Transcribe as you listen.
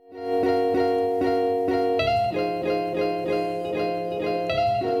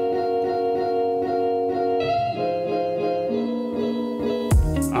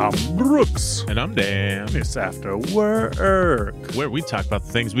I'm Brooks. And I'm Dan, It's After Work. where we talk about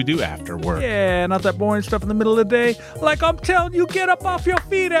the things we do after work. Yeah, not that boring stuff in the middle of the day. Like I'm telling you, get up off your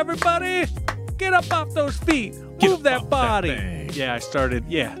feet, everybody. Get up off those feet. Get Move up that off that body. thing.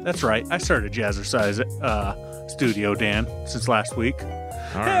 Yeah, that's right. I started Jazzercise Studio, Dan, since last week. All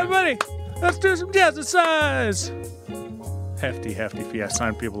Hey, right. everybody, let's do some Jazzercise. Hefty fee. I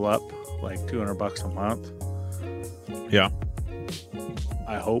sign people up like $200 a month. Yeah.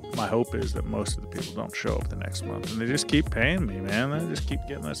 My hope is that most of the people don't show up the next month, and they just keep paying me, man. They just keep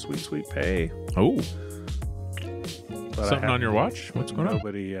getting that sweet pay. Oh, But something on your watch? What's going on?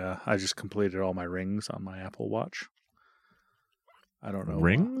 Nobody. I just completed all my rings on my Apple Watch. I don't know.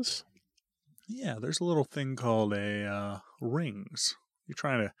 Rings? Yeah, there's a little thing called a rings. You're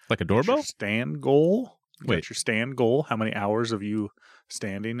trying to Like a get your doorbell? stand goal. You got Wait. your stand goal. How many hours of you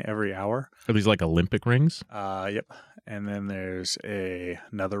standing every hour? Are these like Olympic rings? Yep. And then there's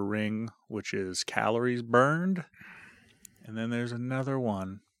another ring, which is calories burned. And then there's another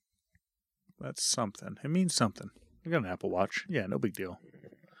one. That's something. It means something. I got an Apple Watch. Yeah, no big deal.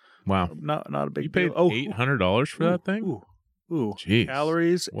 Wow. Not a big You paid deal. Oh, $800 for that thing? Ooh. Jeez.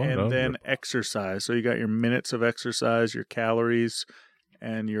 Calories What and a then rip. exercise. So you got your minutes of exercise, your calories,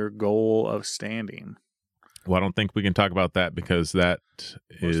 and your goal of standing. Well, I don't think we can talk about that because that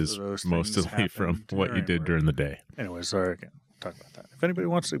is of those mostly things from happen what you did during the day. Anyway, sorry, I can't talk about that. If anybody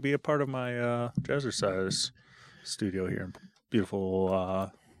wants to be a part of my Jazzercise studio here in beautiful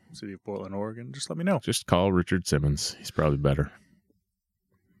city of Portland, Oregon, just let me know. Just call Richard Simmons. He's probably better.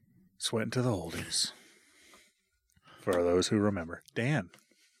 Sweating to the oldies. For those who remember. Dan.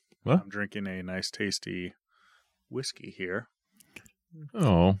 What? I'm drinking a nice, tasty whiskey here.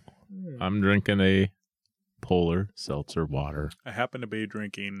 Oh, I'm drinking a Polar Seltzer water. I happen to be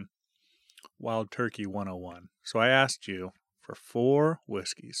drinking Wild Turkey 101. So I asked you for 4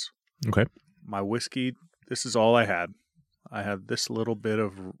 whiskeys. Okay. My whiskey, this is all I had. I had this little bit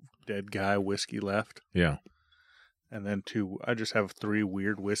of dead guy whiskey left. Yeah. And then I just have 3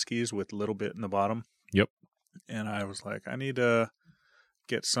 weird whiskeys with a little bit in the bottom. Yep. And I was like, I need to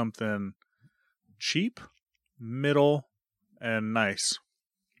get something cheap, middle, and nice.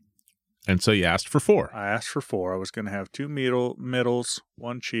 And so you asked for 4. I asked for 4. I was going to have 2 middles,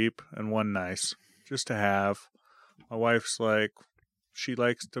 1 cheap, and 1 nice, just to have. My wife's like, she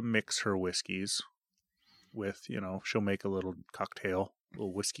likes to mix her whiskeys with, she'll make a little cocktail, a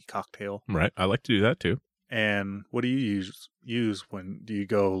little whiskey cocktail. Right. I like to do that too. And what do you use when do you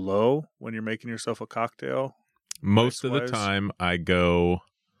go low when you're making yourself a cocktail? Most of the Price-wise? time I go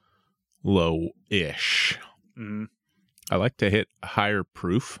low-ish. Mm-hmm. I like to hit higher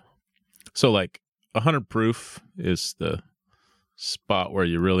proof. So like 100 proof is the spot where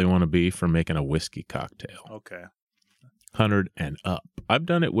you really want to be for making a whiskey cocktail. Okay. 100 and up. I've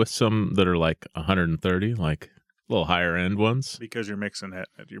done it with some that are like 130, like little higher end ones. Because you're mixing it.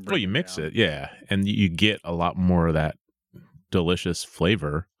 Well, you mix it, yeah. And you get a lot more of that delicious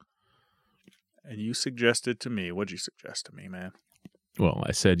flavor. And you suggested to me, what'd you suggest to me, man? Well,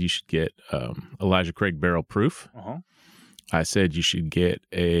 I said you should get Elijah Craig Barrel Proof. Uh-huh. I said you should get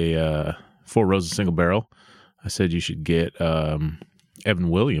a Four Roses Single Barrel. I said you should get Evan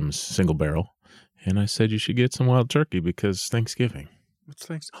Williams Single Barrel. And I said you should get some Wild Turkey because Thanksgiving. What's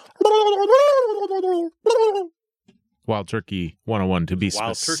thanks? Wild Turkey 101 to be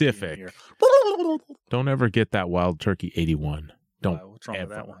Wild specific. Turkey in here. Don't ever get that Wild Turkey 81. Don't. What's wrong with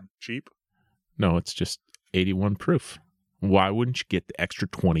that ever. one? Cheap? No, it's just 81 proof. Why wouldn't you get the extra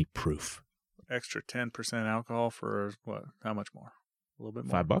 20 proof? Extra 10% alcohol for what? How much more? A little bit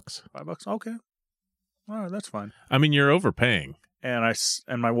more. $5? $5? Okay. All right, that's fine. I mean, you're overpaying. And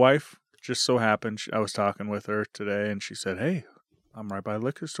my wife just so happened, I was talking with her today, and she said, "Hey, I'm right by the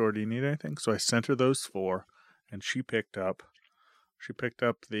liquor store. Do you need anything?" So I sent her those 4, and she picked up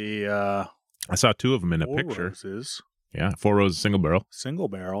the I saw 2 of them in a Four picture. Roses Yeah, Four Roses Single Barrel. Single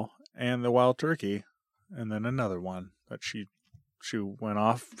Barrel and the Wild Turkey, and then another one that she went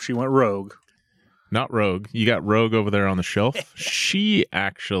off. She went rogue. Not Rogue. You got Rogue over there on the shelf. She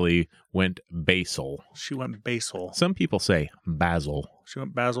actually went Basil. She went Basil. Some people say Basil. She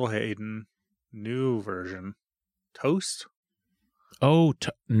went Basil Hayden, new version, toast. Oh,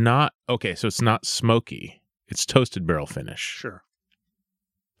 not okay. So it's not smoky. It's toasted barrel finish. Sure.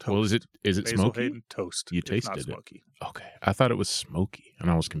 Well, is it Basil smoky? Hayden toast. You It's not tasted it. smoky. Okay, I thought it was smoky,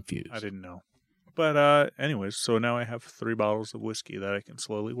 and I was confused. I didn't know. But anyways, so now I have 3 bottles of whiskey that I can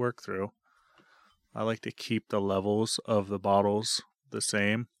slowly work through. I like to keep the levels of the bottles the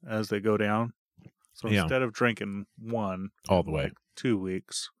same as they go down. So Yeah. instead of drinking 1 All the way. like 2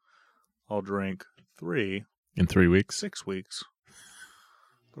 weeks, I'll drink 3 In 3 weeks. 6 weeks.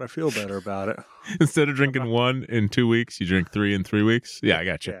 but I feel better about it. Instead of drinking 1 in 2 weeks, you drink 3 in 3 weeks? Yeah, I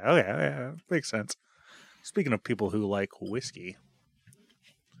got you. Yeah, okay, yeah, makes sense. Speaking of people who like whiskey,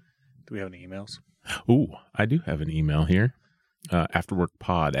 do we have any emails? Ooh, I do have an email here.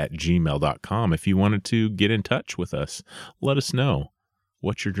 Afterworkpod@gmail.com. If you wanted to get in touch with us, let us know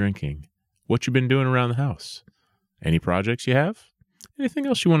what you're drinking, what you've been doing around the house, any projects you have, anything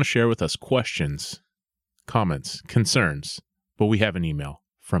else you want to share with us, questions, comments, concerns. But we have an email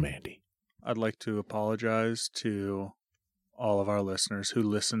from Andy. I'd like to apologize to all of our listeners who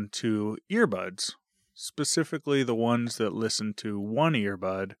listen to earbuds, specifically the ones that listen to one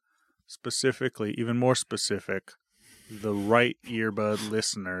earbud, specifically, even more specific, the right earbud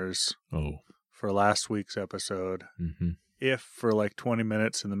listeners for last week's episode. Mm-hmm. If for like 20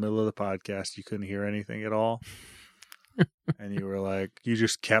 minutes in the middle of the podcast you couldn't hear anything at all, and you were like, you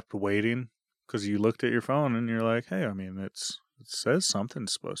just kept waiting because you looked at your phone and you're like, hey, I mean, it says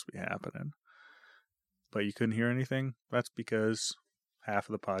something's supposed to be happening, but you couldn't hear anything. That's because half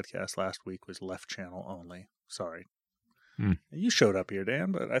of the podcast last week was left channel only. Sorry. You showed up here,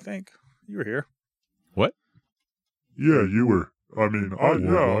 Dan, but I think you were here. What? Yeah, you were. I mean, I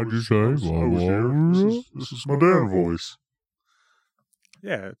was here. This is my Dan voice.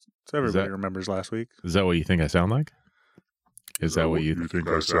 Yeah, so everybody remembers last week. Is that what you think I sound like? Is that what you think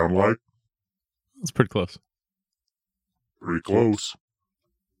I sound like? It's pretty close. Pretty close.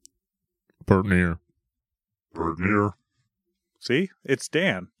 Pert near. Pert near. See? It's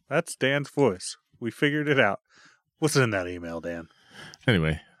Dan. That's Dan's voice. We figured it out. What's in that email, Dan?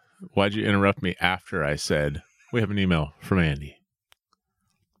 Anyway, why'd you interrupt me after I said we have an email from Andy?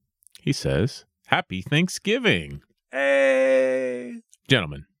 He says, Happy Thanksgiving. Hey!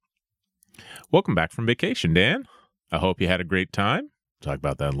 Gentlemen, welcome back from vacation, Dan. I hope you had a great time. Talk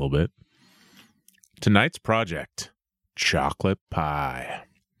about that a little bit. Tonight's project, chocolate pie.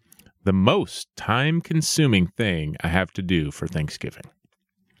 The most time-consuming thing I have to do for Thanksgiving.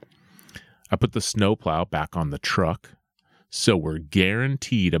 I put the snowplow back on the truck, so we're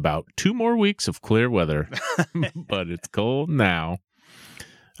guaranteed about 2 more weeks of clear weather, but it's cold now.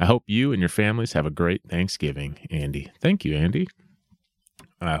 I hope you and your families have a great Thanksgiving, Andy. Thank you, Andy.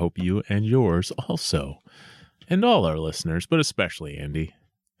 I hope you and yours also, and all our listeners, but especially Andy,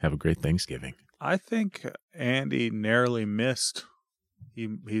 have a great Thanksgiving. I think Andy narrowly missed.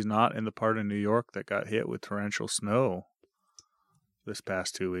 He's not in the part of New York that got hit with torrential snow this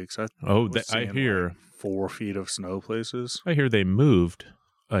past 2 weeks. I hear like 4 feet of snow places. I hear they moved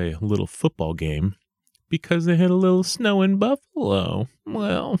a little football game because they had a little snow in Buffalo.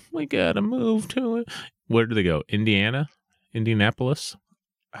 Well, we gotta move to it. Where do they go? Indianapolis?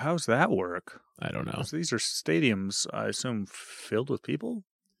 How's that work? I don't know. These are stadiums, I assume, filled with people.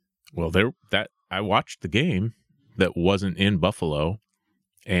 Well, I watched the game that wasn't in Buffalo,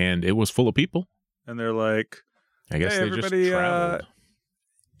 and it was full of people. And they're like, I guess hey, they just traveled.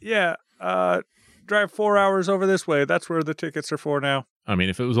 Drive 4 hours over this way. That's where the tickets are for now. I mean,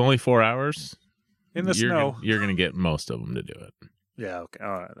 if it was only 4 hours in the snow, you're going to get most of them to do it. Yeah, okay.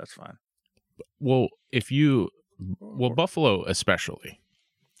 All right, that's fine. Well, Buffalo especially,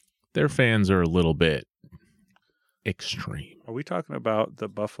 their fans are a little bit extreme. Are we talking about the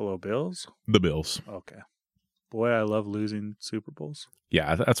Buffalo Bills? The Bills. Okay. Boy, I love losing Super Bowls.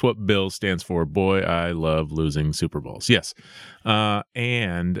 Yeah, that's what Bills stands for. Boy, I love losing Super Bowls. Yes.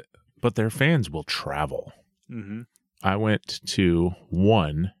 But their fans will travel. Mm-hmm. I went to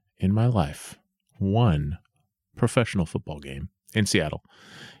one professional football game in Seattle,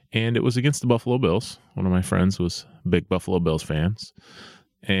 and it was against the Buffalo Bills. One of my friends was big Buffalo Bills fans.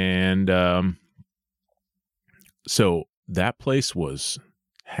 And so that place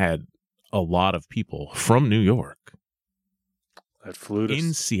had a lot of people from New York that flew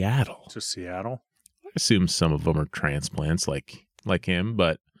in Seattle. To Seattle? I assume some of them are transplants like him,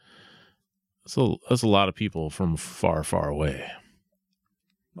 but there's a lot of people from far, far away.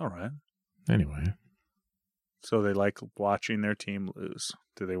 All right. Anyway. So they like watching their team lose.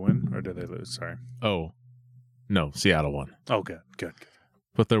 Do they win or do they lose? Sorry. Oh, no, Seattle won. Oh, good.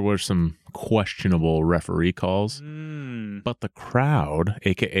 But there were some questionable referee calls. But the crowd,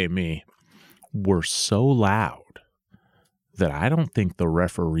 a.k.a. me, were so loud that I don't think the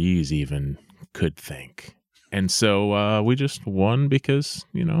referees even could think. And so we just won because,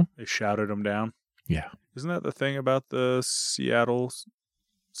 they shouted them down. Yeah. Isn't that the thing about the Seattle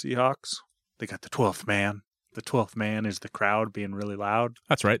Seahawks? They got the 12th man. The 12th man is the crowd being really loud.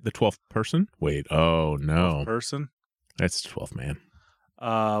 That's right. The 12th person? Wait. Oh, no. 12th person? That's the 12th man.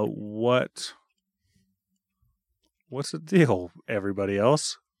 What's the deal, everybody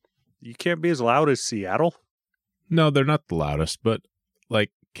else? You can't be as loud as Seattle? No, they're not the loudest, but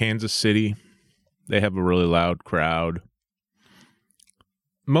Kansas City, they have a really loud crowd.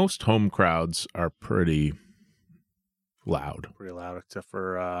 Most home crowds are pretty loud. Pretty loud, except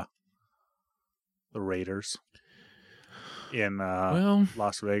for the Raiders in Well,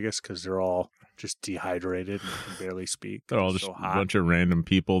 Las Vegas, because they're all just dehydrated and can barely speak. they're all It's just so a hot. bunch of random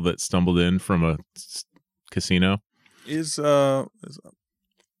people that stumbled in from a casino. We're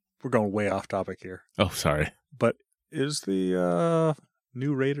going way off topic here, Oh, sorry. but is the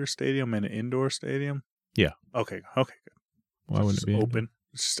new Raider Stadium an indoor stadium? Yeah. Okay, good. Why wouldn't Just it be open?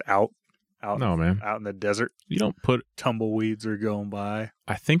 It's just out, No, man. out in the desert. You don't put. Tumbleweeds are going by.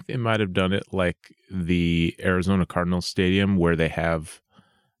 I think they might have done it like the Arizona Cardinals Stadium, where they have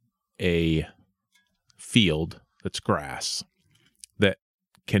a field that's grass that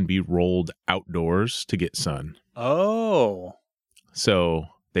can be rolled outdoors to get sun. Oh, So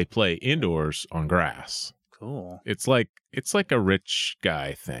they play indoors on grass. cool. It's like a rich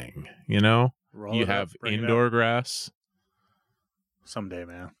guy thing, you know? Roll You it up, have bring it indoor out. grass. Someday,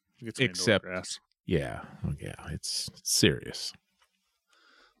 man. Get some indoor Except- grass. Yeah, it's serious.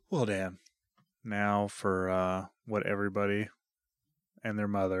 Well, Dan, now for what everybody and their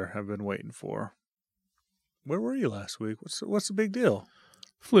mother have been waiting for. Where were you last week? What's the big deal?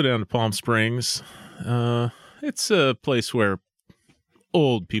 Flew down to Palm Springs. It's a place where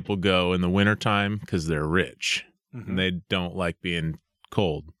old people go in the wintertime because they're rich and they don't like being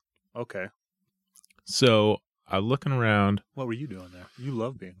cold. Okay. So I'm looking around. What were you doing there? You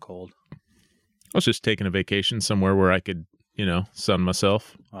love being cold. I was just taking a vacation somewhere where I could, sun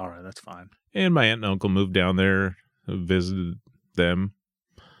myself. All right, that's fine. And my aunt and uncle moved down there, visited them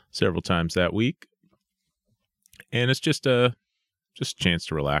several times that week. And it's just a chance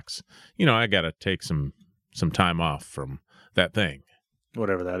to relax. I got to take some time off from that thing.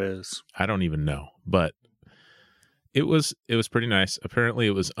 Whatever that is. I don't even know, but it was pretty nice. Apparently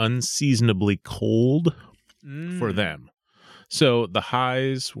it was unseasonably cold for them. So the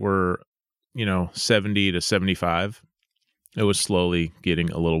highs were, 70 to 75. It was slowly getting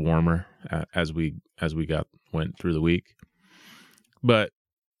a little warmer as we went through the week. But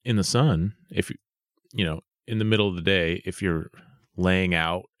in the sun, if in the middle of the day, if you're laying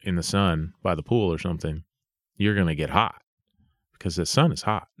out in the sun by the pool or something, you're going to get hot because the sun is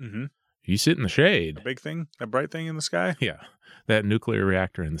hot. Mm-hmm. You sit in the shade. A big thing? That bright thing in the sky? Yeah, that nuclear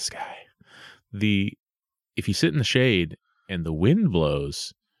reactor in the sky. If you sit in the shade and the wind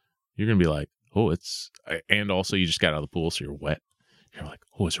blows, you're going to be like, oh, and also you just got out of the pool, so you're wet. You're like,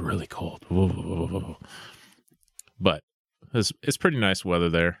 oh, it's really cold. Whoa, whoa, whoa, whoa. But it's pretty nice weather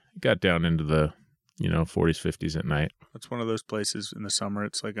there. It got down into the, 40s, 50s at night. That's one of those places in the summer,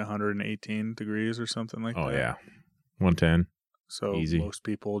 it's like 118 degrees or something like that. Oh, yeah. 110. So Easy. most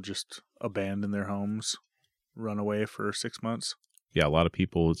people just abandon their homes, run away for 6 months. Yeah, a lot of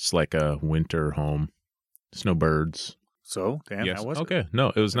people, it's like a winter home. Snowbirds. So, Dan, Yes. how was it? Okay.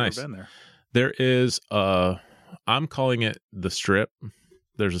 No, it was Never nice. been there. There is I'm calling it the strip.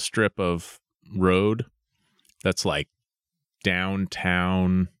 There's a strip of road that's like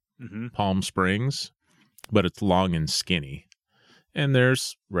downtown Mm-hmm. Palm Springs, but it's long and skinny. And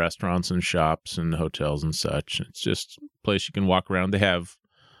there's restaurants and shops and hotels and such. It's just a place you can walk around. They have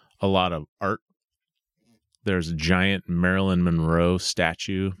a lot of art. There's a giant Marilyn Monroe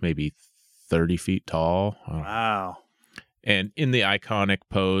statue, maybe 30 feet tall. Wow. And in the iconic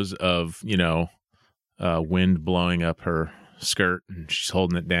pose of, wind blowing up her skirt and she's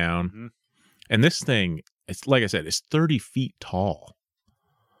holding it down. Mhm. And this thing, it's like I said, it's 30 feet tall.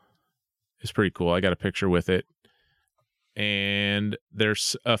 It's pretty cool. I got a picture with it. And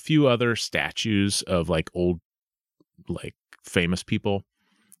there's a few other statues of like old, like famous people.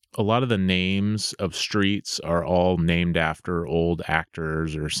 A lot of the names of streets are all named after old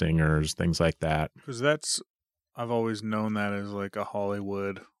actors or singers, things like that. Because I've always known that as like a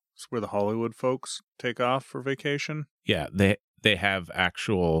Hollywood, it's where the Hollywood folks take off for vacation. Yeah, they have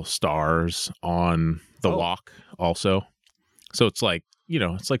actual stars on the Oh. walk also. So it's like,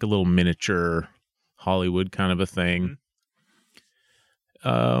 it's like a little miniature Hollywood kind of a thing.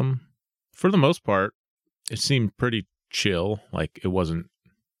 For the most part, it seemed pretty chill. Like it wasn't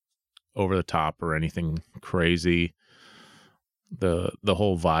over the top or anything crazy. The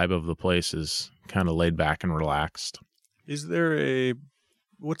whole vibe of the place is kind of laid back and relaxed. Is there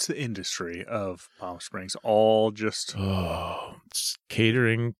what's the industry of Palm Springs? All just, Oh, it's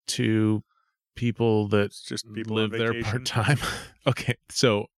catering to people that it's just people on live there vacation? part time. Okay,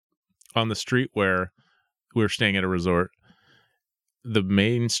 so on the street where we were staying at a resort, the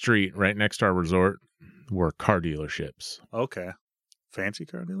main street right next to our resort were car dealerships. Okay. Fancy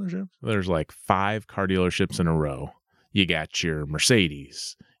car dealerships? There's like 5 car dealerships in a row. You got your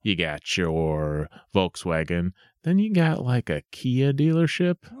Mercedes. You got your Volkswagen. Then you got like a Kia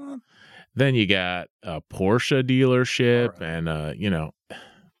dealership. What? Then you got a Porsche dealership. All right. And,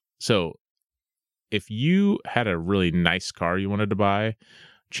 so if you had a really nice car you wanted to buy,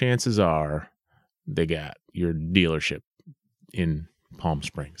 chances are they got your dealership in Palm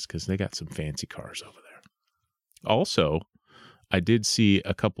Springs because they got some fancy cars over there. Also, I did see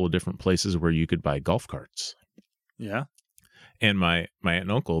a couple of different places where you could buy golf carts. Yeah. And my aunt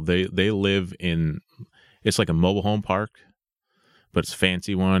and uncle, they live in, it's like a mobile home park, but it's a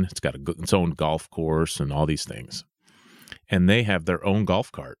fancy one. It's got its own golf course and all these things. And they have their own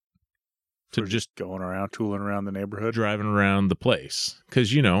golf cart to For just going around, tooling around the neighborhood. driving around the place.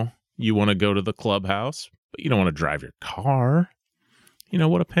 Because, you want to go to the clubhouse, but you don't want to drive your car.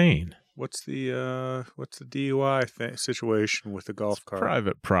 What a pain. What's the DUI situation with the golf cart?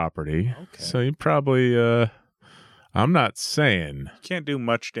 Private property. Okay. So you probably, I'm not saying. You can't do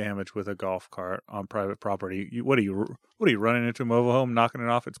much damage with a golf cart on private property. What are you running into a mobile home, knocking it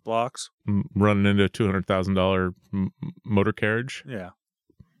off its blocks? Running into a $200,000 motor carriage? Yeah.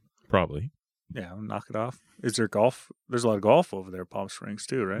 Probably. Yeah, knock it off. Is there golf? There's a lot of golf over there, Palm Springs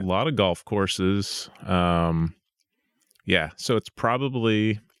too, right? A lot of golf courses. Yeah, so it's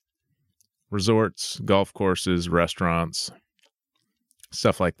probably resorts, golf courses, restaurants,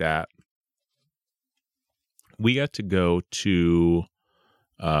 stuff like that. We got to go to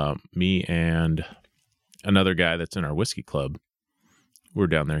me and another guy that's in our whiskey club. We're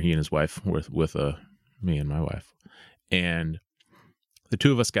down there, he and his wife, with me and my wife. And the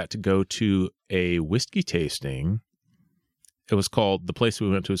two of us got to go to a whiskey tasting. The place we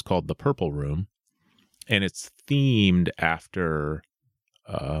went to is called the Purple Room. And it's themed after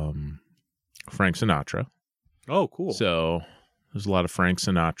Frank Sinatra. Oh, cool. So there's a lot of Frank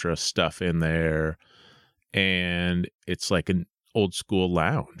Sinatra stuff in there. And it's like an old school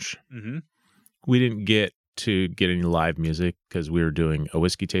lounge. Mm-hmm. We didn't get to get any live music because we were doing a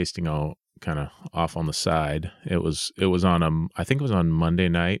whiskey tasting all kind of off on the side. It was on I think it was on Monday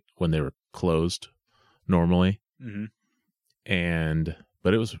night when they were closed normally. Mm-hmm.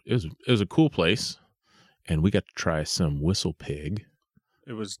 But it was a cool place, and we got to try some Whistle Pig.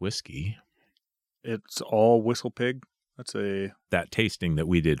 It was whiskey. It's all Whistle Pig. That's a that tasting that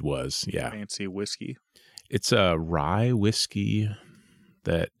we did was fancy whiskey. It's a rye whiskey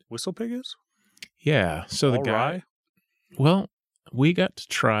that Whistle Pig is. Yeah. So all the guy. rye? Well, we got to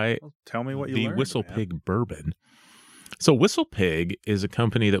try Well, tell me what you the learned, Whistle man. Pig bourbon. So Whistle Pig is a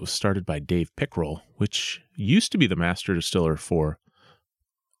company that was started by Dave Pickerel, which used to be the master distiller for,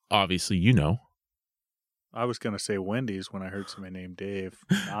 obviously, I was going to say Wendy's when I heard somebody named Dave.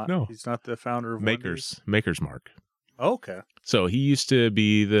 No. He's not the founder of Maker's Mark. Oh, okay. So he used to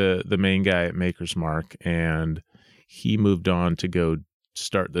be the main guy at Maker's Mark, and he moved on to go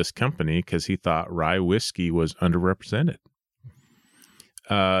start this company because he thought rye whiskey was underrepresented.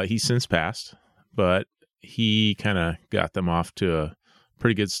 He's since passed, but he kind of got them off to a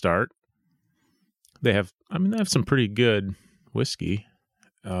pretty good start. They have some pretty good whiskey.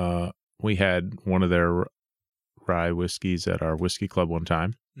 We had one of their rye whiskeys at our whiskey club one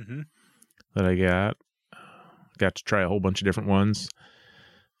time that I got to try a whole bunch of different ones.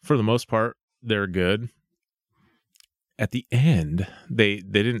 For the most part, they're good. At the end, they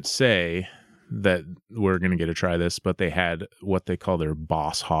didn't say that we're going to get to try this, but they had what they call their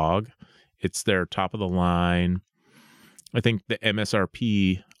Boss Hog. It's their top of the line. I think the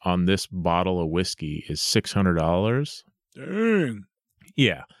MSRP on this bottle of whiskey is $600. Dang.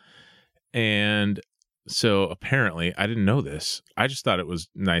 Yeah. And so apparently, I didn't know this. I just thought it was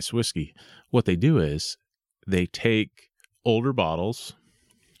nice whiskey. What they do is they take older bottles,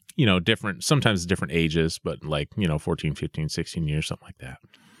 sometimes different ages, but 14, 15, 16 years, something like that.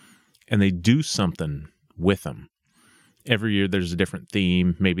 And they do something with them. Every year there's a different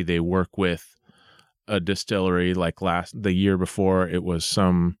theme. Maybe they work with a distillery the year before it was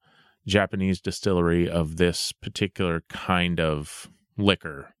some Japanese distillery of this particular kind of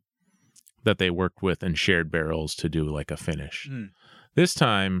liquor that they worked with and shared barrels to do like a finish. This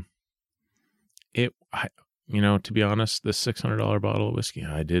time, to be honest, this $600 bottle of whiskey,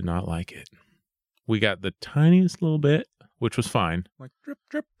 I did not like it. We got the tiniest little bit, which was fine. Like drip,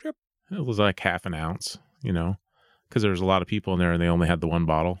 drip, drip. It was like half an ounce, because there was a lot of people in there and they only had the one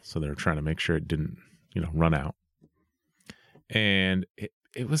bottle. So they were trying to make sure it didn't, run out. And it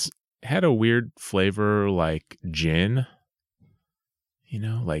had a weird flavor like gin,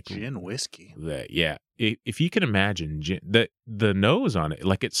 like Gin whiskey. Yeah. If you can imagine gin, the nose on it,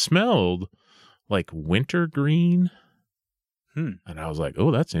 like it smelled like wintergreen. And I was like,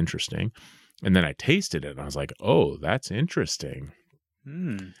 oh, that's interesting. And then I tasted it and I was like, oh, that's interesting.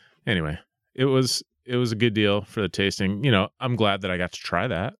 Anyway, it was a good deal for the tasting. I'm glad that I got to try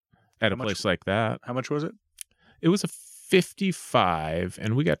that at a place like that. How much was it? It was a 55,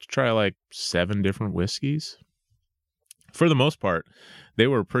 and we got to try like 7 different whiskeys. For the most part, they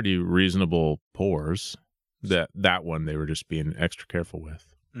were pretty reasonable pours. That one, they were just being extra careful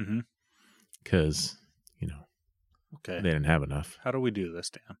with. Because, okay, they didn't have enough. How do we do this,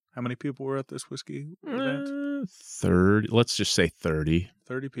 Dan? How many people were at this whiskey event? 30. Let's just say 30.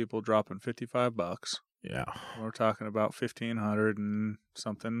 30 people dropping $55. Yeah. We're talking about 1,500 and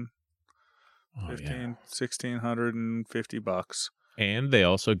something. $1,650. And they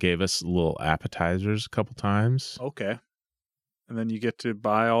also gave us little appetizers a couple times. Okay. And then you get to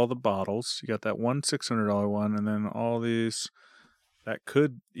buy all the bottles. You got that one $600 one, and then all these that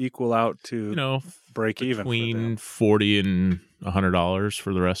could equal out to break even between $40 and $100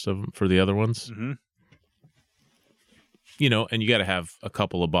 for the rest of them, for the other ones. Mm-hmm. And you got to have a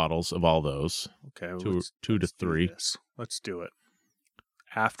couple of bottles of all those. Okay, two to three. Let's do it.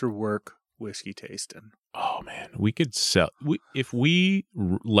 After work whiskey tasting. Oh man, we could sell. If you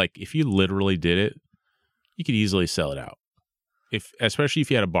literally did it, you could easily sell it out. Especially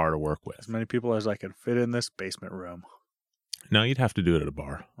if you had a bar to work with. As many people as I could fit in this basement room. No, you'd have to do it at a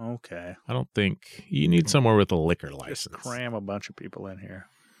bar. Okay. I don't think you need somewhere with a liquor license. Just cram a bunch of people in here.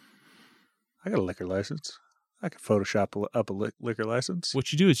 I got a liquor license. I could Photoshop up a liquor license.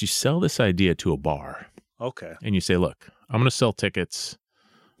 What you do is you sell this idea to a bar. Okay. And you say, look, I'm going to sell tickets.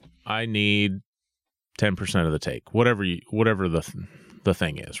 I need 10% of the take, whatever the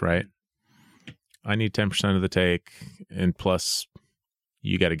thing is, right? I need 10% of the take, and plus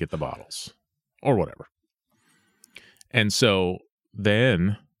you got to get the bottles or whatever. And so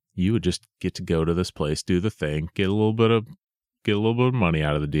then you would just get to go to this place, do the thing, get a little bit of money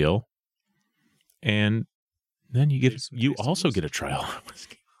out of the deal, and then you also get a trial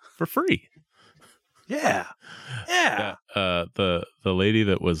whiskey for free. Yeah. The lady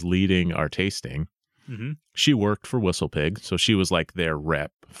that was leading our tasting, she worked for Whistle Pig, so she was like their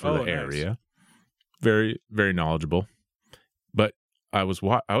rep for the area. Nice. Very, very knowledgeable. But I was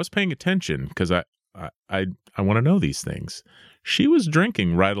paying attention because I want to know these things. She was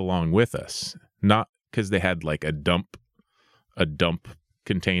drinking right along with us, not because they had like a dump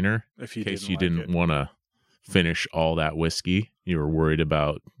container in case you didn't want to finish all that whiskey. You were worried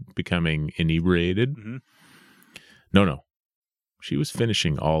about becoming inebriated. Mm-hmm. No. She was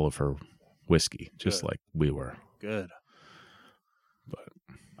finishing all of her whiskey, just like we were. Good. But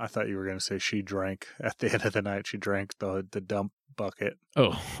I thought you were going to say she drank at the end of the night. She drank the dump bucket.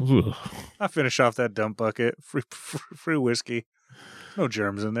 Oh, I finished off that dump bucket. Free whiskey. No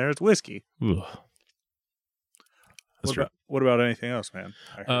germs in there. It's whiskey. That's right. What about anything else, man?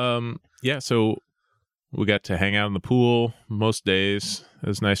 Yeah. So we got to hang out in the pool most days. It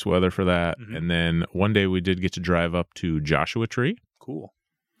was nice weather for that. Mm-hmm. And then one day we did get to drive up to Joshua Tree. Cool.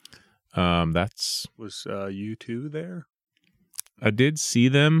 Was you two there? I did see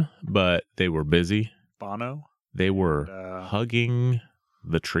them, but they were busy. Bono? They were hugging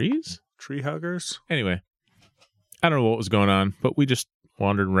the trees? Tree huggers? Anyway, I don't know what was going on, but we just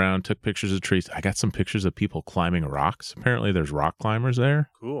wandered around, took pictures of trees. I got some pictures of people climbing rocks. Apparently there's rock climbers there.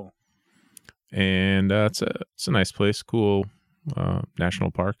 Cool. And it's a nice place, cool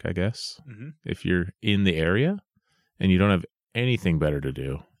national park, I guess. Mm-hmm. If you're in the area and you don't have anything better to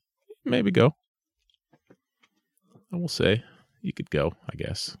do, maybe go. I will say you could go, I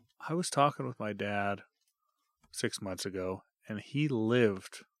guess. I was talking with my dad 6 months ago, and he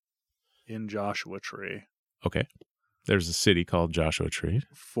lived in Joshua Tree. Okay. There's a city called Joshua Tree.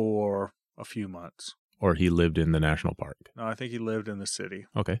 For a few months. Or he lived in the national park. No, I think he lived in the city.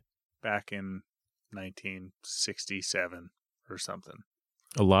 Okay. Back in 1967 or something.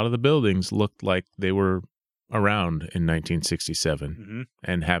 A lot of the buildings looked like they were around in 1967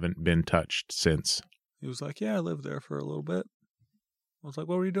 and haven't been touched since. He was like, yeah, I lived there for a little bit. I was like,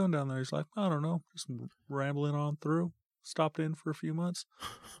 what were you doing down there? He's like, I don't know, just rambling on through. Stopped in for a few months.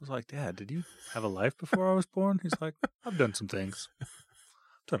 I was like, Dad, did you have a life before I was born? He's like, I've done some things.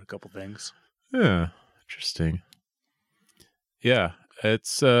 Done a couple things. Yeah, interesting. Yeah,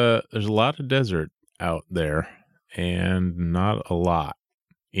 it's there's a lot of desert out there and not a lot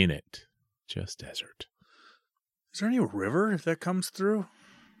in it. Just desert. Is there any river that comes through?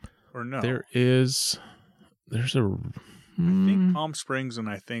 Or no? There's a I think Palm Springs and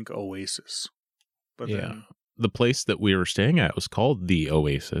I think Oasis. But then the place that we were staying at was called the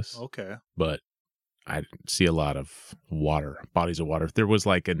Oasis. Okay. But I didn't see a lot of water, bodies of water. There was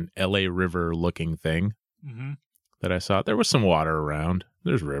like an LA River looking thing that I saw. There was some water around.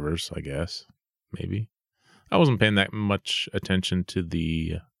 There's rivers, I guess. Maybe. I wasn't paying that much attention to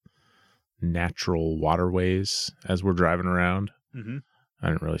the natural waterways as we're driving around. Mm-hmm. I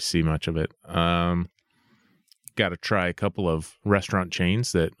didn't really see much of it. Got to try a couple of restaurant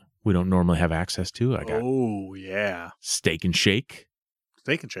chains that we don't normally have access to. I got Oh, yeah. Steak and Shake.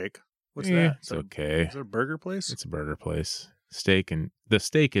 Steak and Shake. What's Yeah, that? it's okay. Is it a burger place? It's a burger place. The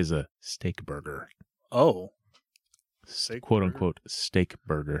steak is a steak burger. Oh. Steak Quote burger? unquote steak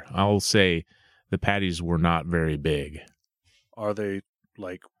burger. I'll say the patties were not very big. Are they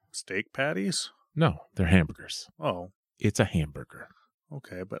like steak patties? No, they're hamburgers. Oh, It's a hamburger.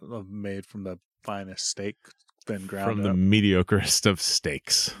 okay. But made from the finest steak, then ground From the up. mediocrist of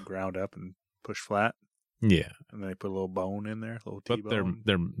steaks. Ground up and push flat. Yeah. And then they put a little bone in there, a little But T-bone.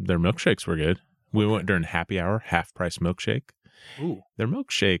 their milkshakes were good. We went during happy hour, half price milkshake. Ooh. Their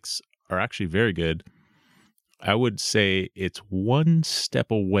milkshakes are actually very good. I would say it's one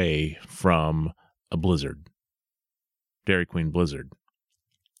step away from a Blizzard. Dairy Queen Blizzard.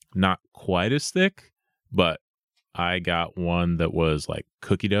 Not quite as thick, but I got one that was like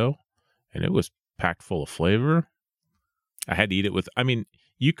cookie dough, and it was packed full of flavor. I had to eat it with,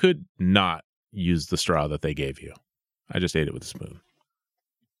 you could not use the straw that they gave you. I just ate it with a spoon.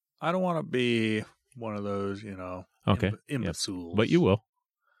 I don't want to be one of those, Okay. imbeciles. But you will.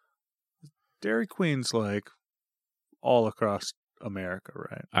 Dairy Queen's like all across America,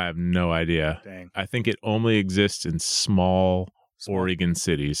 right? I have no idea. Dang. I think it only exists in small Small- Oregon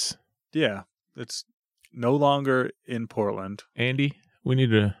cities. Yeah. It's no longer in Portland. Andy, we need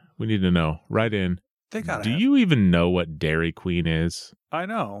to know. Write in. They got Do you even know what Dairy Queen is? I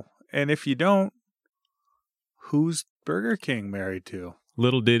know. And if you don't, who's Burger King married to?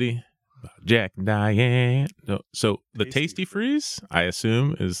 Little ditty about Jack and Diane. No, so the Tasty Tasty Freeze, I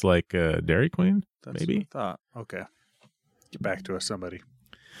assume, is like Dairy Queen. That's Maybe. what I thought. Okay. Get back to us, somebody.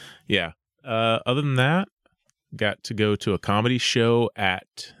 Yeah. Other than that, got to go to a comedy show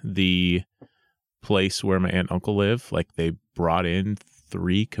at the place where my aunt and uncle live. Like they brought in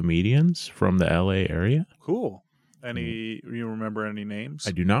 3 comedians from the LA area. Cool. You remember any names?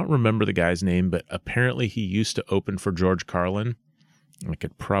 I do not remember the guy's name, but apparently he used to open for George Carlin. I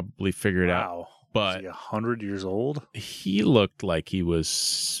could probably figure it out. Wow. But Is he 100 years old? he looked like he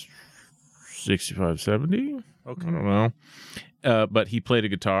was 65, 70. Okay. I don't know. But he played a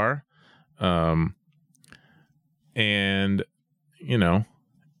guitar. And,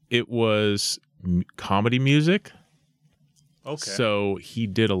 it was comedy music. Okay. So he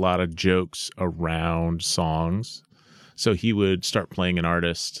did a lot of jokes around songs. So he would start playing an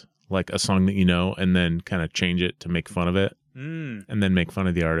artist, like a song that and then kind of change it to make fun of it, and then make fun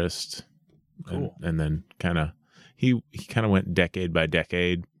of the artist. Cool. And then kind of, he kind of went decade by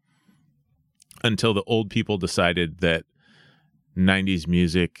decade until the old people decided that 90s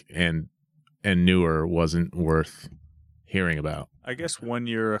music and newer wasn't worth hearing about. I guess when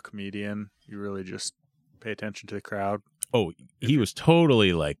you're a comedian, you really just pay attention to the crowd. Oh, he was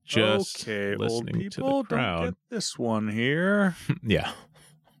totally like just okay, old listening to people, the crowd. don't get this one here. Yeah.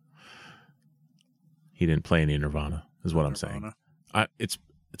 He didn't play any Nirvana, is what I'm saying. It's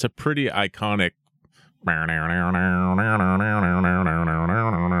a pretty iconic.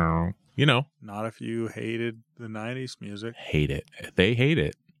 Not if you hated the 90s music. Hate it. They hate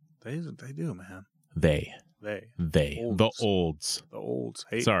it. They do, man. They. The Olds. olds. The olds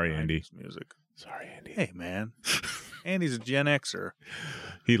hate Sorry, 90s Andy. music. Sorry, Andy. Hey, man. Andy's a Gen Xer.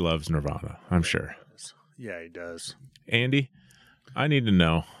 He loves Nirvana, I'm sure. Yeah, he does. Andy, I need to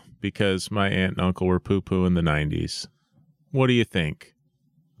know, because my aunt and uncle were poo-pooing the 90s. What do you think?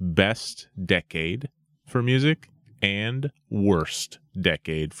 Best decade for music and worst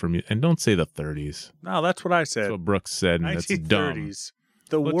decade for music? And don't say the 30s. No, that's what I said. That's what Brooks said, and that's dumb. 1930s.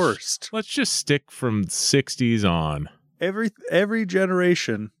 The worst. Let's just stick from 60s on. Every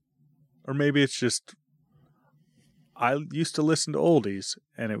generation, or maybe it's just, I used to listen to oldies,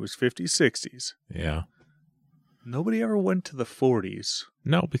 and it was 50s, 60s. Yeah. Nobody ever went to the 40s.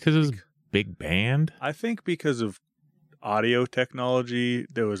 No, because it was big band. I think because of audio technology,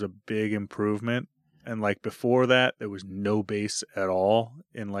 there was a big improvement. And like before that, there was no bass at all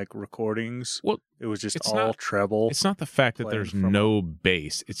in like recordings. Well, it was just it's all not- treble It's not the fact that playing there's from no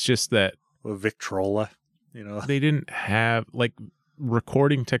bass. It's just that with Victrola, they didn't have, like,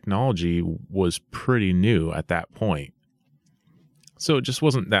 recording technology was pretty new at that point. So it just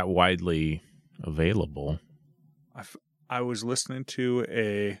wasn't that widely available. I was listening to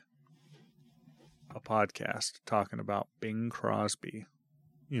a podcast talking about Bing Crosby.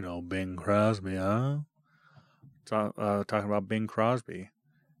 Bing Crosby, huh? Talking about Bing Crosby.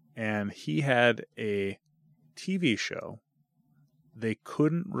 And he had a TV show, they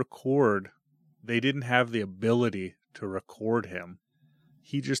couldn't record. They didn't have the ability to record him.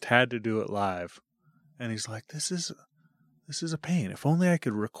 He just had to do it live. And he's like, this is a pain. If only I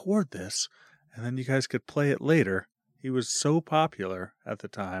could record this and then you guys could play it later. He was so popular at the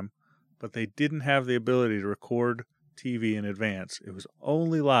time, but they didn't have the ability to record TV in advance. It was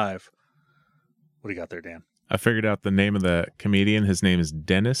only live. What do you got there, Dan? I figured out the name of the comedian. His name is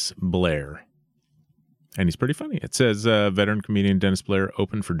Dennis Blair. And he's pretty funny. It says veteran comedian Dennis Blair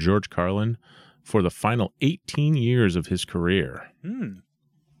opened for George Carlin for the final 18 years of his career.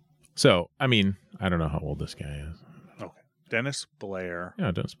 So, I mean, I don't know how old this guy is. Okay. Dennis Blair.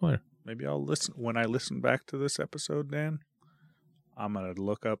 Yeah, Dennis Blair. Maybe I'll listen. When I listen back to this episode, Dan, I'm going to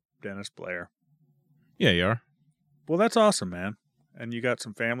look up Dennis Blair. Yeah, you are. Well, that's awesome, man. And you got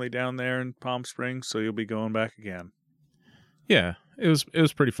some family down there in Palm Springs, so you'll be going back again. Yeah, it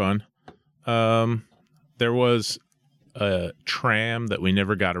was pretty fun. There was a tram that we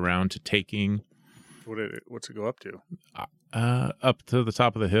never got around to taking. What's it go up to? Up to the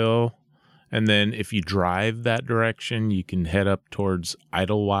top of the hill. And then if you drive that direction, you can head up towards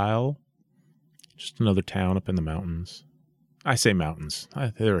Idlewild. Just another town up in the mountains. I say mountains.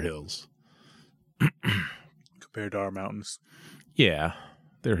 They're hills. Compared to our mountains. Yeah,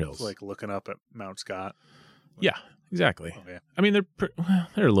 they're hills. It's like looking up at Mount Scott. Yeah, exactly. Okay. I mean,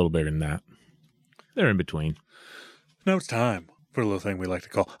 they're a little bigger than that. They're in between. Now it's time for a little thing we like to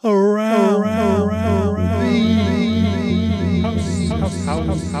call Around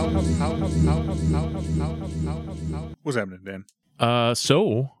What's happening, Dan?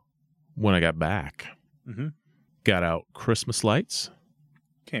 So when I got back, Mm-hmm. got out Christmas lights.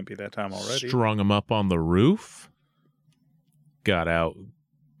 Can't be that time already. Strung them up on the roof. Got out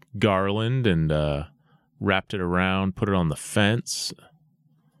garland and wrapped it around, put it on the fence.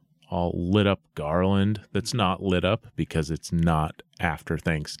 All lit up garland that's not lit up because it's not after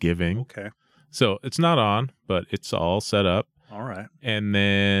Thanksgiving. Okay. So it's not on, but it's all set up. All right. And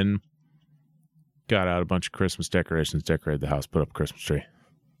then got out a bunch of Christmas decorations, decorated the house, put up a Christmas tree.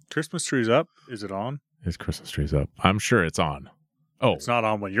 Christmas tree's up. Is it on? His Christmas tree's up. I'm sure it's on. Oh, It's not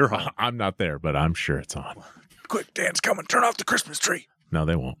on when you're on. I'm not there, but I'm sure it's on. Quick, Dan's coming. Turn off the Christmas tree. No,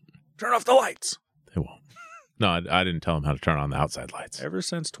 they won't. Turn off the lights. They won't. No, I didn't tell them how to turn on the outside lights. Ever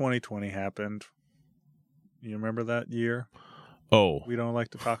since 2020 happened, you remember that year? Oh, We don't like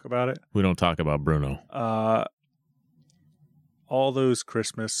to talk about it. we don't talk about Bruno. All those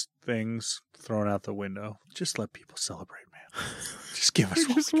Christmas things thrown out the window. Just let people celebrate, man. Just give us We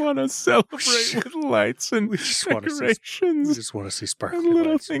what just we got. want to celebrate with lights and We just want to see. decorations We just want to see sparkling and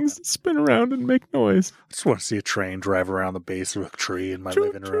little lights. things that spin around and make noise. I just want to see a train drive around the base of a tree in my Choo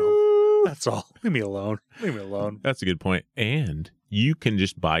living room. choo. That's all. Leave me alone. Leave me alone. That's a good point. And you can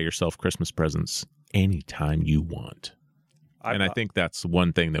just buy yourself Christmas presents anytime you want. I think that's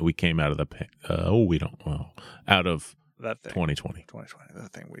one thing that we came out of out of that thing. 2020. 2020, the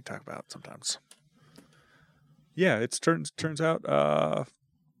thing we talk about sometimes. Yeah, it turns out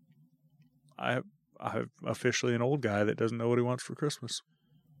I'm officially an old guy that doesn't know what he wants for Christmas.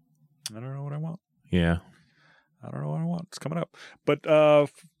 I don't know what I want. Yeah. I don't know what I want. It's coming up. But for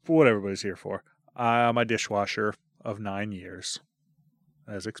what everybody's here for, my dishwasher of 9 years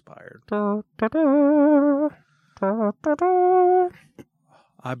has expired.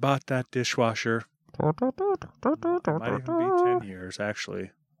 I bought that dishwasher. It might even be 10 years, actually.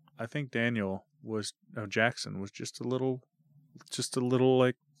 I think Jackson was just a little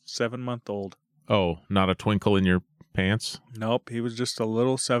like 7-month-old. Oh, not a twinkle in your pants? Nope, he was just a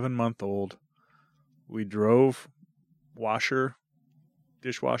little 7-month-old. We drove,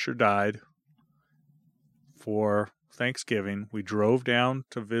 dishwasher died for Thanksgiving. We drove down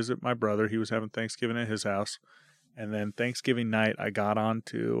to visit my brother. He was having Thanksgiving at his house. And then Thanksgiving night, I got on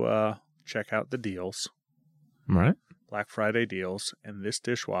to check out the deals. Right. Black Friday deals. And this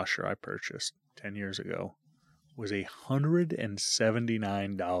dishwasher I purchased 10 years ago was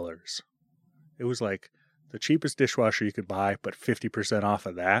 $179. It was like the cheapest dishwasher you could buy, but 50% off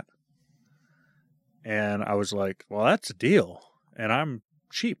of that. And I was like, well, that's a deal. And I'm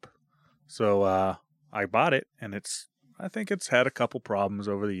cheap. So I bought it, and I think it's had a couple problems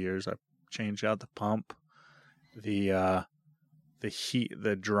over the years. I changed out the pump. The heat,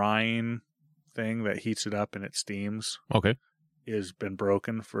 the drying thing that heats it up and it steams Okay. has been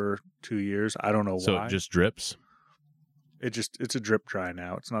broken for 2 years. I don't know So why. it just drips? It's a drip dry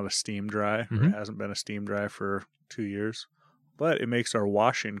now. It's not a steam dry. Mhm. It hasn't been a steam dry for 2 years. But it makes our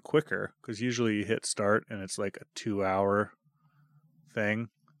washing quicker because usually you hit start and it's like a 2-hour thing.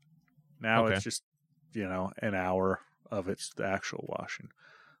 Now Okay. it's just, an hour of it's the actual washing.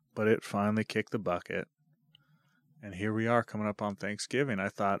 But it finally kicked the bucket. And here we are coming up on Thanksgiving. I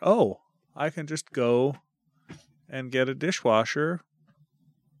thought, oh, I can just go and get a dishwasher.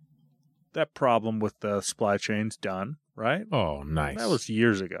 That problem with the supply chain's done, right? Oh, nice. That was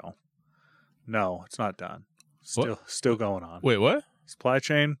years ago. No, it's not done. Still going on. Wait, what? Supply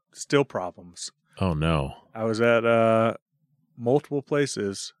chain, still problems. Oh, no. I was at multiple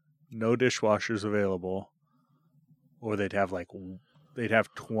places, no dishwashers available, or they'd have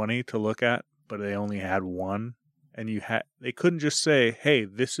 20 to look at, but they only had one, and they couldn't just say, "Hey,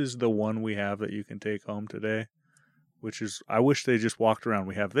 this is the one we have that you can take home today," which is, I wish they just walked around.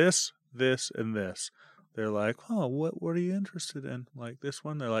 We have this, this, and this. They're like, "Oh, what are you interested in? Like this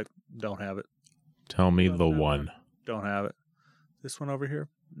one?" They're like, "Don't have it." Tell me Don't the have one. Don't have it. This one over here?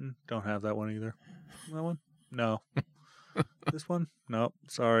 Don't have that one either. That one? No. This one? Nope.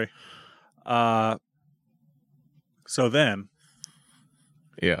 Sorry. So then,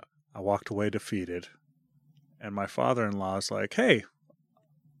 Yeah. I walked away defeated, and my father-in-law is like, "Hey,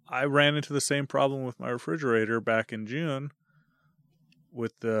 I ran into the same problem with my refrigerator back in June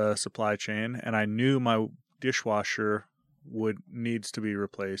with the supply chain, and I knew my dishwasher needs to be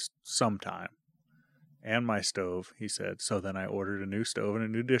replaced sometime. And my stove," he said. So then I ordered a new stove and a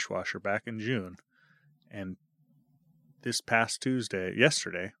new dishwasher back in June. And this past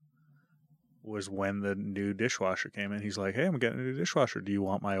yesterday, was when the new dishwasher came in. He's like, "Hey, I'm getting a new dishwasher. Do you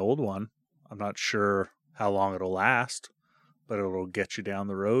want my old one? I'm not sure how long it'll last, but it'll get you down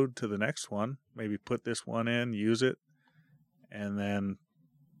the road to the next one. Maybe put this one in, use it, and then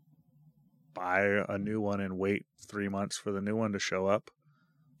buy a new one and wait 3 months for the new one to show up."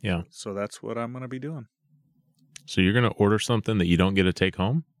 Yeah. So that's what I'm going to be doing. So you're going to order something that you don't get to take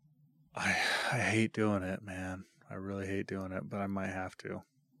home? I hate doing it, man. I really hate doing it, but I might have to.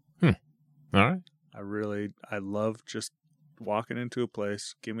 All right. I love just walking into a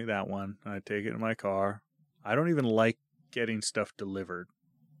place, give me that one, and I take it in my car. I don't even like getting stuff delivered.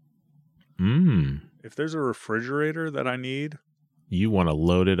 If there's a refrigerator that I need, you want to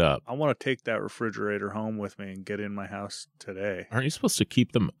load it up. I want to take that refrigerator home with me and get it in my house today. Aren't you supposed to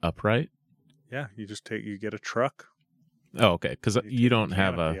keep them upright? Yeah, you get a truck. Oh, okay. Because you don't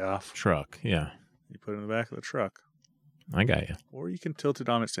have canopy a off. truck. Yeah. You put it in the back of the truck. I got you. Or you can tilt it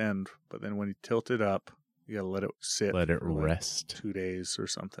on its end, but then when you tilt it up, you got to let it sit. Let it for like rest. 2 days or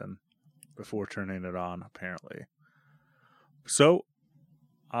something before turning it on, apparently. So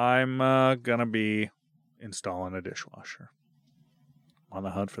I'm going to be installing a dishwasher. I'm on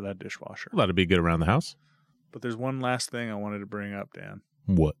the hunt for that dishwasher. Well, that'd be good around the house. But there's one last thing I wanted to bring up, Dan.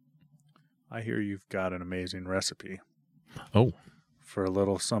 What? I hear you've got an amazing recipe. Oh. For a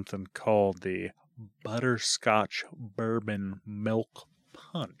little something called the Butterscotch Bourbon Milk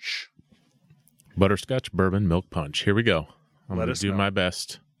Punch. Butterscotch Bourbon Milk Punch. Here we go. I'm going to do my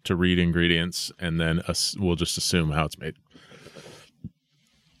best to read ingredients, and then we'll just assume how it's made.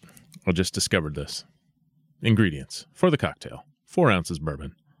 I just discovered this. Ingredients for the cocktail: 4 ounces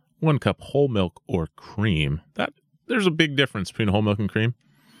bourbon, 1 cup whole milk or cream. There's a big difference between whole milk and cream.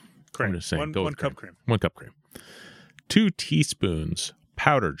 Cream. I'm just saying, one cup cream. 1 cup cream. 2 teaspoons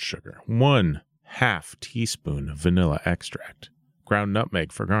powdered sugar. 1/2 teaspoon vanilla extract. Ground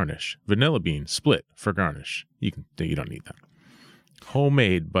nutmeg for garnish. Vanilla bean split for garnish. You don't need that.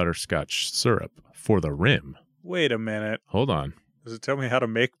 Homemade butterscotch syrup for the rim. Wait a minute. Hold on. Does it tell me how to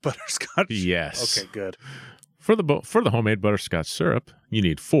make butterscotch? Yes. Okay, good. For the homemade butterscotch syrup, you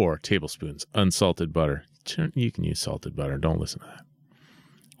need 4 tablespoons unsalted butter. You can use salted butter. Don't listen to that.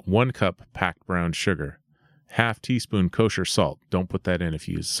 1 cup packed brown sugar. 1/2 teaspoon kosher salt. Don't put that in if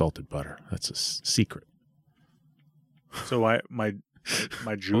you use salted butter. That's a secret. So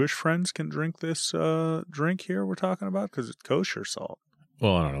my Jewish friends can drink this drink here we're talking about because it's kosher salt.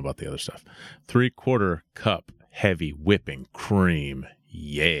 Well, I don't know about the other stuff. 3/4 cup heavy whipping cream.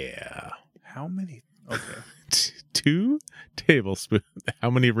 Yeah. How many? Okay. 2 tablespoons. How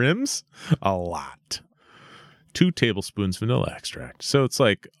many rims? A lot. 2 tablespoons vanilla extract. So it's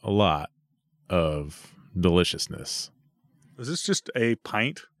like a lot of deliciousness. Is this just a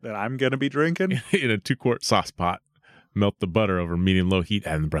pint that I'm going to be drinking? In a 2-quart sauce pot. Melt the butter over medium-low heat.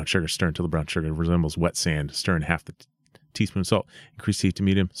 Add in the brown sugar. Stir until the brown sugar resembles wet sand. Stir in 1/2 teaspoon of salt. Increase the heat to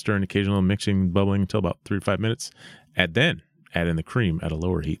medium. Stir in occasional mixing, bubbling until about 3 to 5 minutes. Add in the cream at a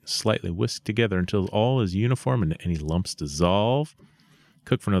lower heat. Slightly whisk together until all is uniform and any lumps dissolve.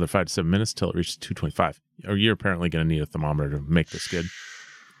 Cook for another 5 to 7 minutes until it reaches 225. Or you're apparently going to need a thermometer to make this good.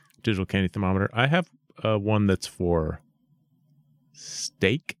 Digital candy thermometer. I have one that's for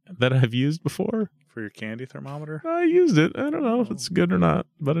steak that I've used before. For your candy thermometer? I used it. I don't know if it's good or not,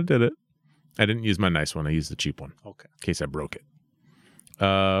 but I did it. I didn't use my nice one. I used the cheap one. Okay. In case I broke it.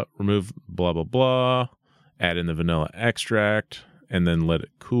 Remove blah, blah, blah. Add in the vanilla extract and then let it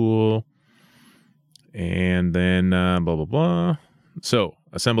cool. And then blah, blah, blah. So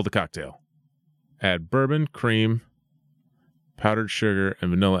assemble the cocktail. Add bourbon, cream, powdered sugar, and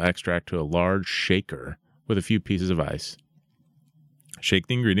vanilla extract to a large shaker with a few pieces of ice. Shake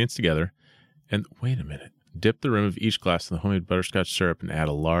the ingredients together. And wait a minute. Dip the rim of each glass in the homemade butterscotch syrup and add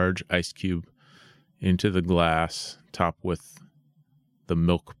a large ice cube into the glass, top with the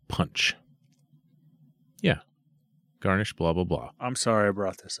milk punch. Yeah. Garnish, blah, blah, blah. I'm sorry I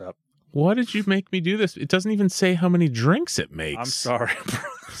brought this up. Why did you make me do this? It doesn't even say how many drinks it makes. I'm sorry I brought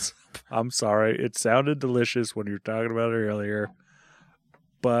this up. I'm sorry. It sounded delicious when you were talking about it earlier.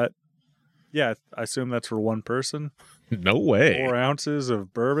 But, yeah, I assume that's for one person. No way. 4 ounces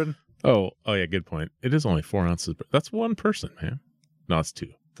of bourbon. Oh, yeah, good point. It is only 4 ounces. That's one person, man. No, it's 2.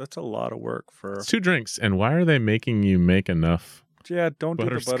 That's a lot of work for... It's 2 drinks. And why are they making you make enough Yeah, don't do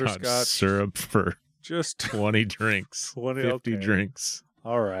the butterscotch. syrup for Just 20 drinks? 20, 50 okay. drinks.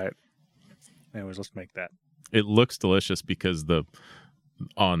 All right. Anyways, let's make that. It looks delicious because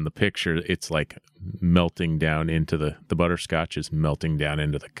on the picture, it's like melting down into the butterscotch is melting down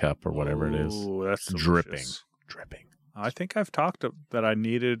into the cup or whatever it is. Ooh, that's Dripping. delicious. Dripping. I think I've talked that I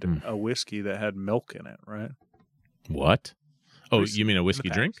needed a whiskey that had milk in it, right? What? Oh, Recently, you mean a in the whiskey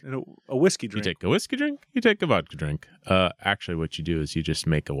past. drink? A whiskey drink. You take a whiskey drink, you take a vodka drink. Actually, what you do is you just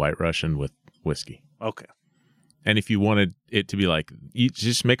make a White Russian with whiskey. Okay. And if you wanted it to be like, you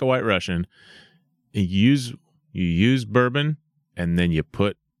just make a White Russian, you use bourbon, and then you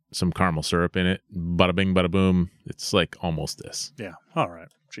put some caramel syrup in it. Bada bing, bada boom. It's like almost this. Yeah. All right.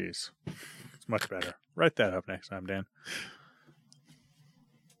 Jeez. It's much better. Write that up next time, Dan.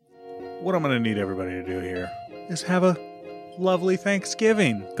 What I'm going to need everybody to do here is have a lovely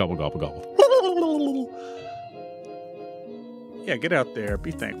Thanksgiving. Gobble, gobble, gobble. Yeah, get out there.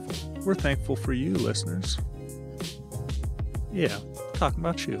 Be thankful. We're thankful for you, listeners. Yeah, talking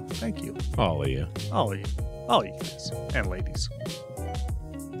about you. Thank you. All of you. All of you. All you guys. And ladies.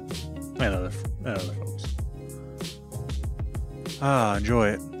 And other folks. Enjoy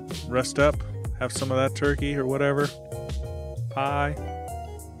it. Rest up. Have some of that turkey or whatever. Pie.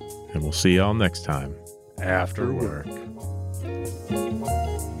 And we'll see y'all next time. After work.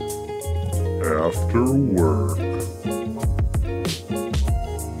 After work.